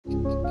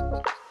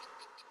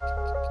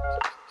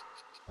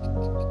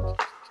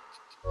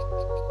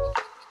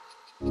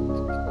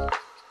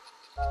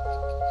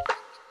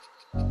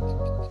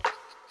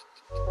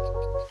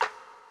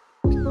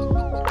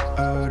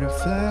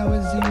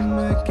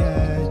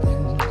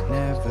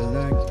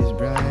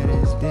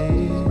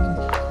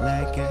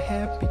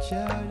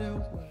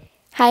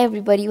Hi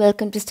everybody,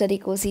 welcome to Study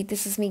Cozy.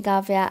 This is me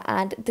Kavya,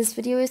 and this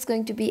video is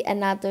going to be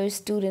another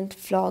student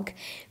vlog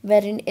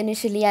wherein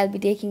initially I'll be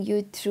taking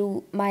you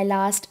through my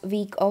last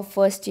week of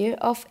first year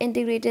of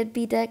integrated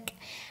B.tech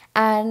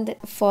and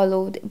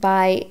followed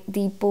by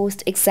the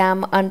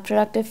post-exam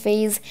unproductive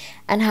phase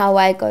and how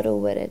I got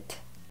over it.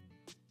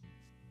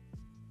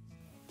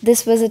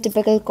 This was a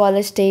typical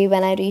college day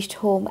when I reached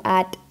home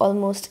at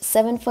almost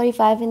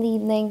 7:45 in the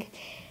evening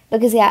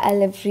because I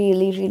live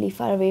really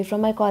far away from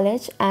my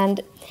college,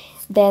 and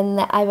then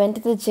I went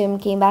to the gym,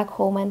 came back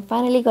home and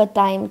finally got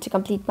time to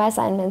complete my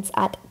assignments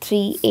at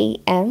 3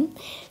 a.m.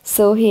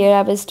 So here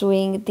I was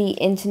doing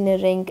the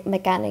engineering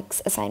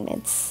mechanics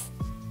assignments.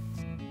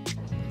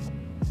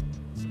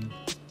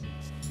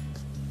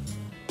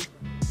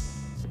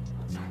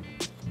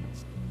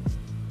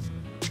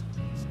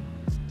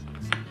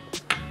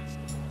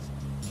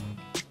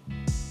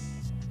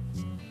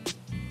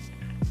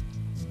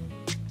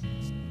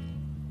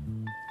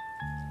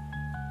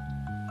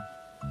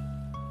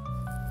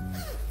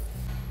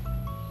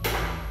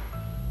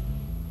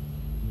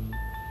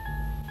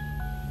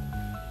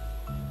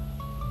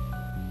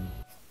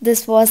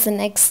 This was the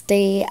next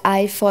day.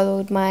 I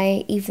followed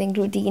my evening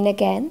routine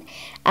again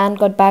and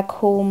got back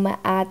home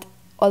at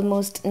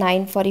almost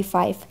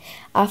 9:45.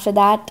 After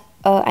that,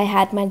 I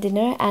had my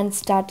dinner and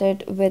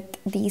started with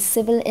the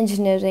civil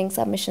engineering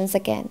submissions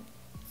again.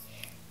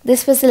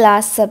 This was the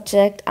last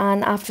subject,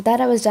 and after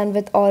that I was done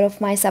with all of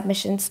my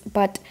submissions,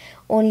 but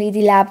only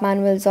the lab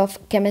manuals of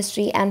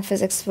chemistry and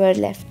physics were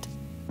left.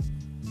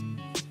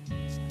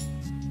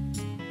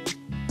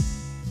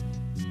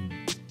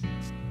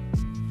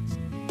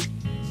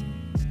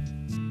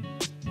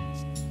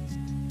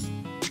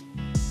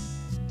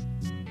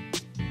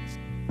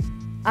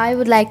 I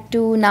would like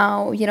to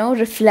now,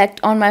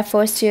 reflect on my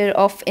first year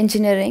of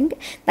engineering,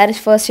 that is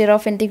first year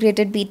of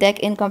integrated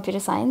B.tech in computer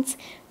science,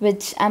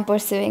 which I'm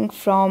pursuing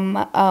from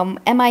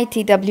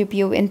MIT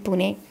WPU in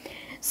Pune.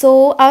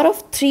 So out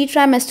of 3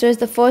 trimesters,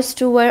 the first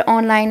 2 were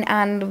online,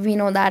 and we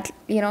know that,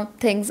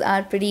 things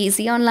are pretty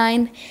easy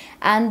online.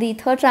 And the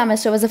third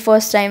trimester was the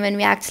first time when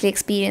we actually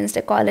experienced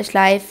a college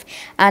life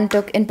and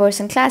took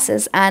in-person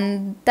classes.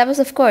 And that was,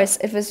 of course,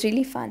 it was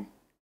really fun.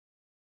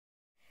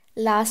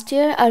 Last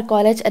year, our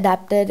college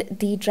adapted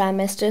the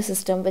trimester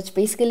system, which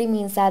basically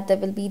means that there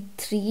will be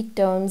 3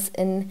 terms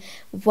in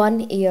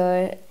 1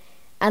 year.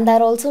 And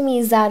that also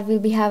means that we'll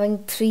be having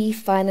 3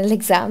 final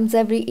exams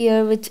every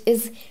year, which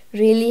is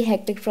really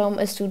hectic from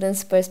a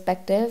student's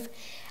perspective.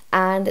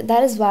 And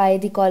that is why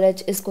the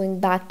college is going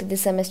back to the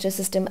semester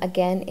system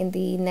again in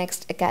the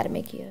next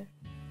academic year.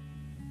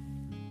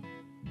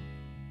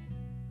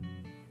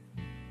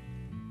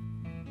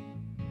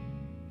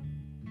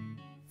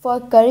 For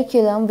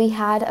curriculum, we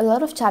had a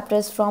lot of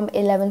chapters from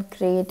 11th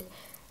grade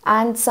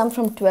and some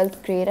from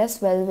 12th grade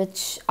as well,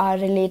 which are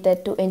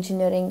related to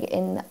engineering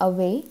in a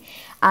way.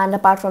 And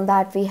apart from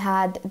that, we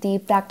had the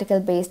practical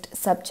based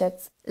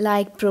subjects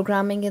like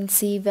programming in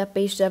C, web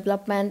page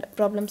development,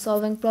 problem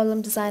solving,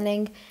 problem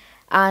designing,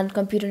 and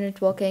computer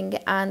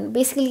networking. And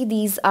basically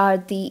these are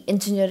the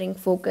engineering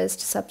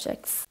focused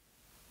subjects.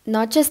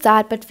 Not just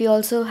that, but we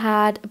also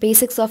had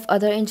basics of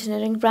other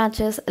engineering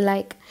branches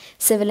like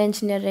civil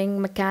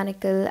engineering,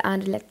 mechanical,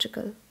 and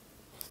electrical.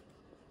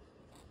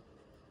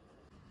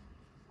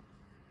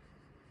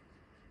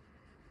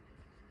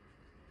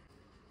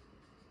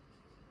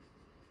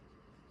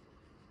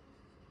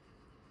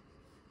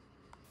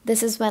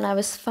 This is when I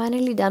was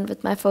finally done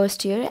with my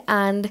first year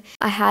and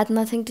I had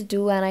nothing to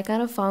do, and I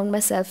kind of found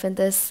myself in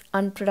this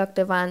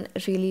unproductive and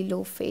really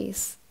low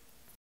phase.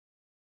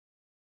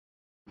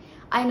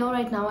 I know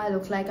right now I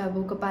look like I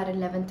woke up at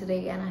 11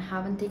 today and I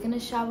haven't taken a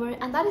shower,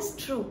 and that is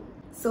true.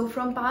 So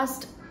from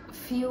past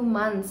few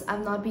months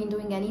I've not been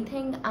doing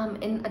anything. I'm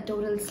in a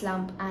total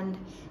slump and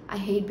I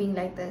hate being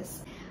like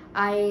this.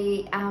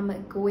 I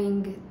am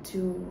going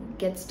to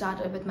get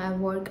started with my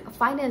work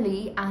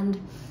finally, and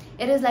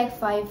it is like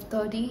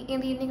 5:30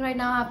 in the evening right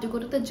now. I have to go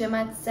to the gym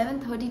at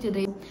 7:30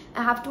 today.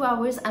 I have 2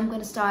 hours. I'm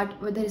going to start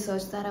with the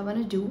research that I want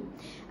to do,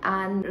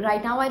 and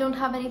right now I don't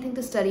have anything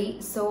to study,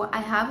 so I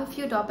have a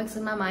few topics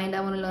in my mind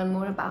I want to learn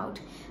more about.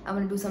 I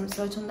want to do some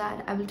research on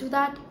that. I will do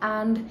that,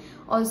 and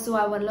also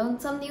I want to learn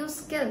some new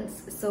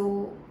skills,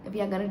 so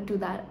we are going to do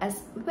that as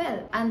well.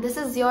 And this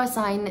is your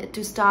sign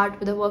to start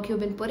with the work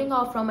you've been putting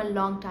off from a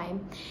long time.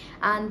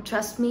 And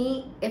trust me,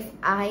 if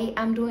I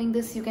am doing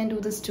this, you can do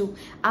this too.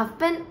 I've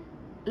been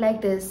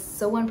like this,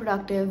 so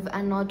unproductive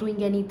and not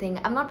doing anything.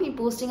 I've not been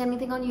posting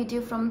anything on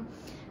YouTube from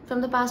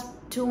the past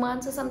 2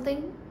 months or something.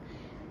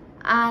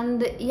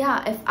 And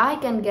yeah, if I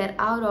can get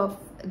out of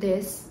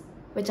this,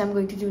 which I'm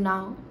going to do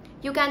now,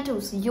 you can too.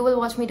 So you will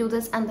watch me do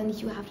this, and then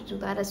you have to do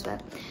that as well.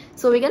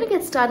 So we're gonna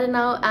get started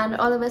now, and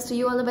all the best to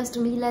you, all the best to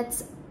me.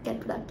 Let's get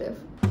productive.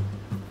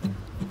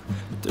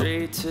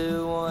 3,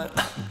 2, 1.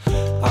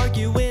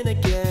 Arguing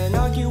again,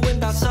 arguing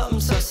about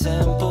something so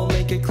simple.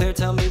 Make it clear,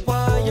 tell me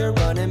why you're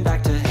running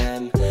back to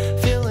him.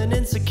 Feeling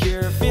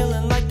insecure,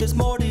 feeling like there's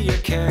more to your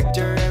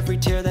character. Every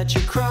tear that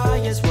you cry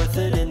is worth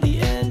it in the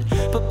end.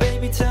 But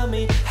baby, tell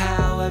me,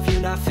 how have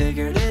you not figured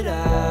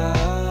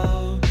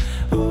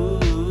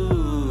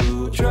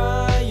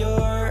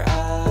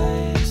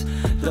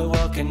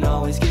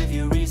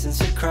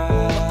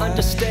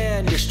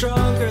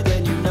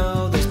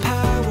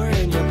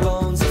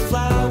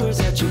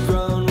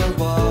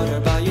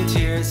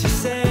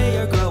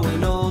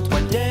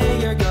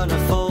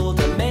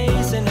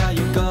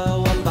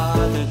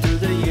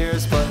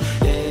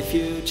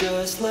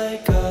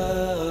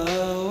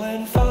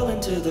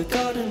to the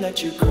garden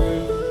that you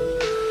grew,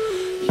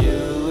 you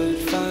would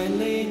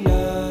finally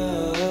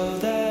know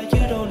that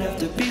you don't have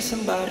to be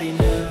somebody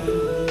new.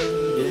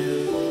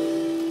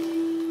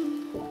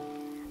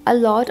 A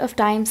lot of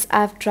times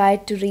I've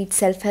tried to read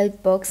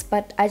self-help books,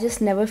 but I just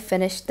never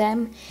finished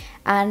them,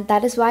 and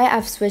that is why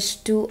I've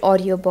switched to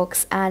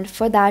audiobooks, and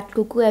for that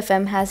Cuckoo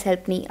FM has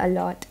helped me a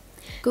lot.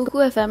 Cuckoo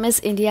FM is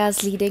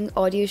India's leading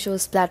audio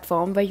shows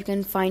platform where you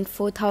can find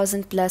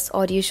 4,000 plus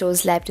audio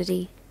shows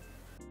library.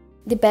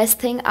 The best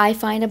thing I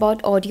find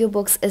about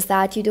audiobooks is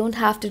that you don't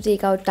have to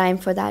take out time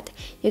for that.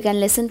 You can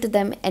listen to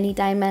them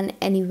anytime and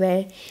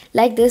anywhere.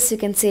 Like this, you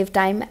can save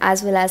time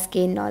as well as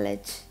gain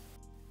knowledge.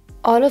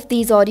 All of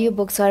these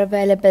audiobooks are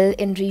available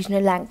in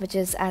regional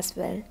languages as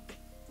well.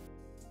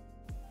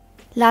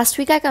 Last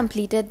week I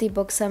completed the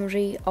book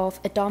summary of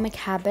Atomic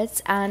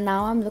Habits, and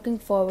now I'm looking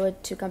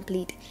forward to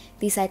complete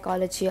The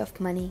Psychology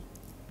of Money.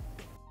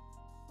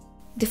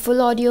 The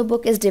full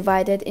audiobook is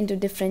divided into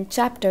different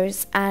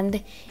chapters,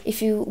 and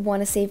if you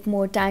want to save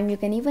more time, you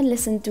can even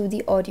listen to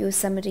the audio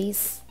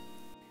summaries.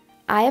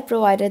 I have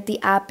provided the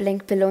app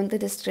link below in the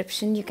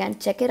description. You can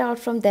check it out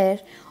from there.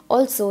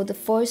 Also, the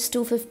first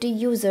 250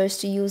 users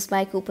to use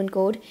my coupon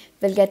code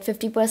will get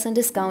 50%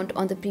 discount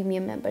on the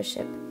premium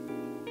membership.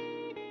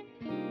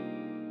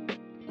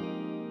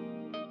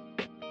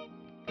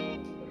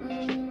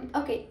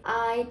 Okay,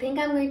 I think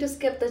I'm going to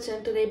skip the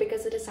gym today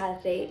because it is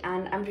Saturday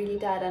and I'm really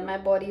tired and my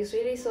body is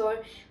really sore.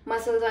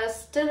 Muscles are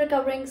still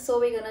recovering, so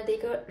we're gonna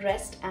take a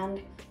rest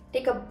and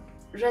take a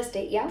rest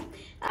day, yeah?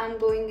 I'm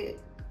going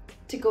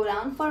to go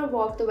down for a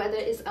walk. The weather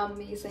is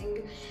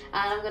amazing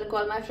and I'm gonna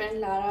call my friend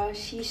Lara.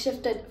 She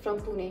shifted from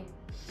Pune.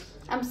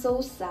 I'm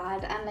so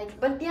sad and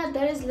but yeah,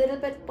 there is little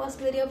bit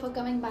possibility of her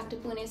coming back to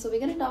Pune, so we're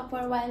gonna talk for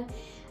a while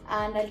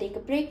and I'll take a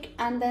break,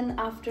 and then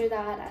after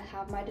that I'll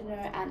have my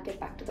dinner and get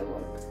back to the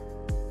work.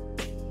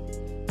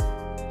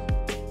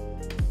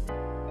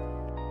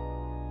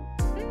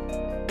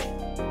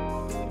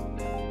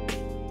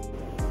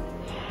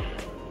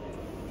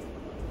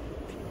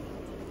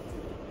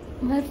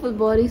 My full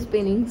body is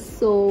paining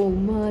so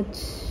much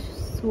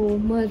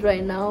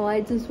right now. I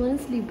just want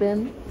to sleep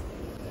in.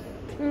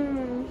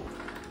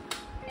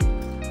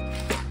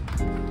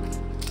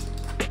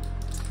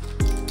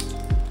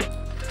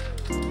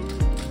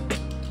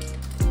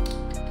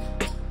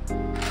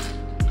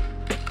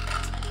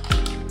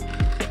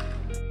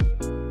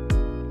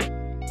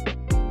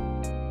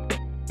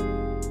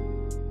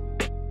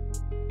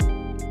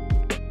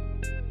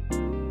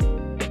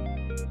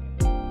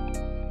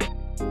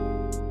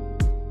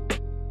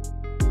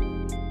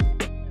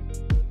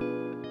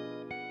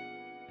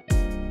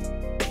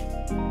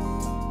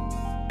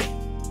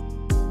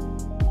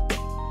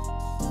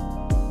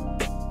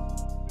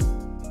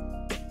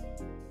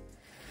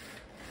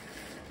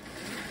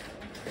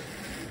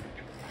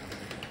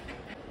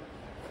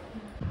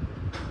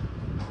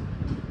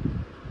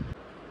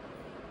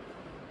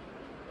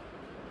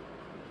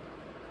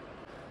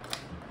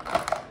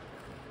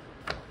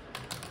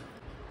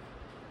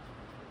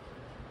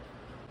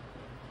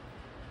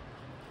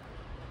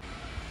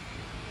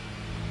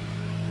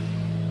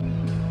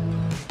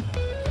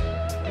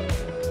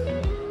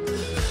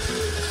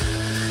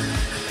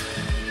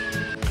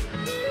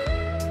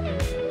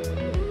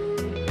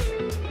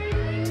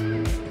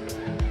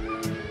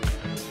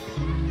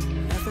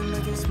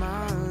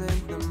 Smile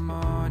in the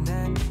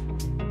morning,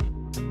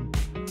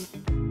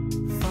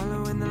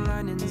 following the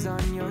linings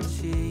on your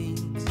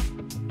cheeks.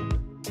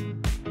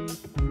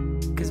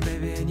 'Cause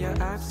baby, in your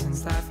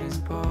absence life is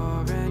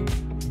boring,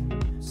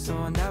 so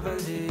I'll never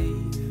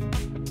leave.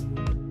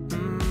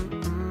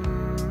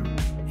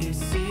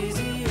 It's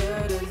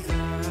easier to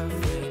love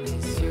when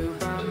it's you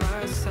by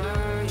my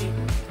side,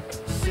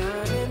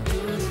 shining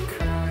through the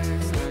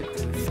cracks like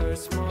the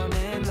first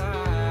morning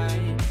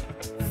light,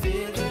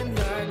 feeling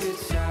like a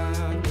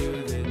child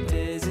through the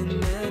days and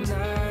the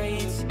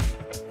nights,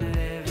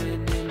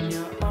 living in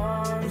your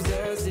arms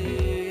as the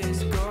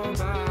years go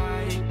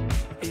by.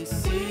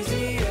 It's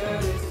easier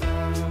to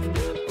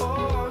love,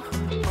 oh,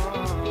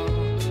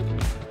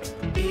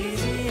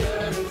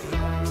 easier to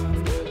love,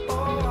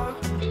 oh.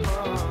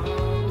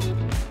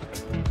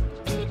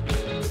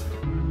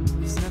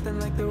 It's nothing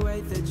like the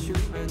way that you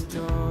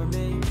adore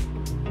me.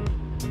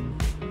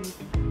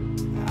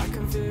 I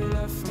can feel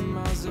love from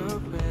miles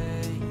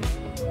away.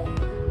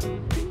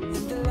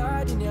 And the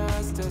light in your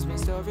eyes tells me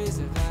stories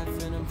of life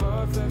in a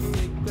more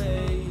perfect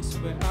place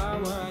where I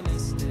wanna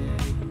stay.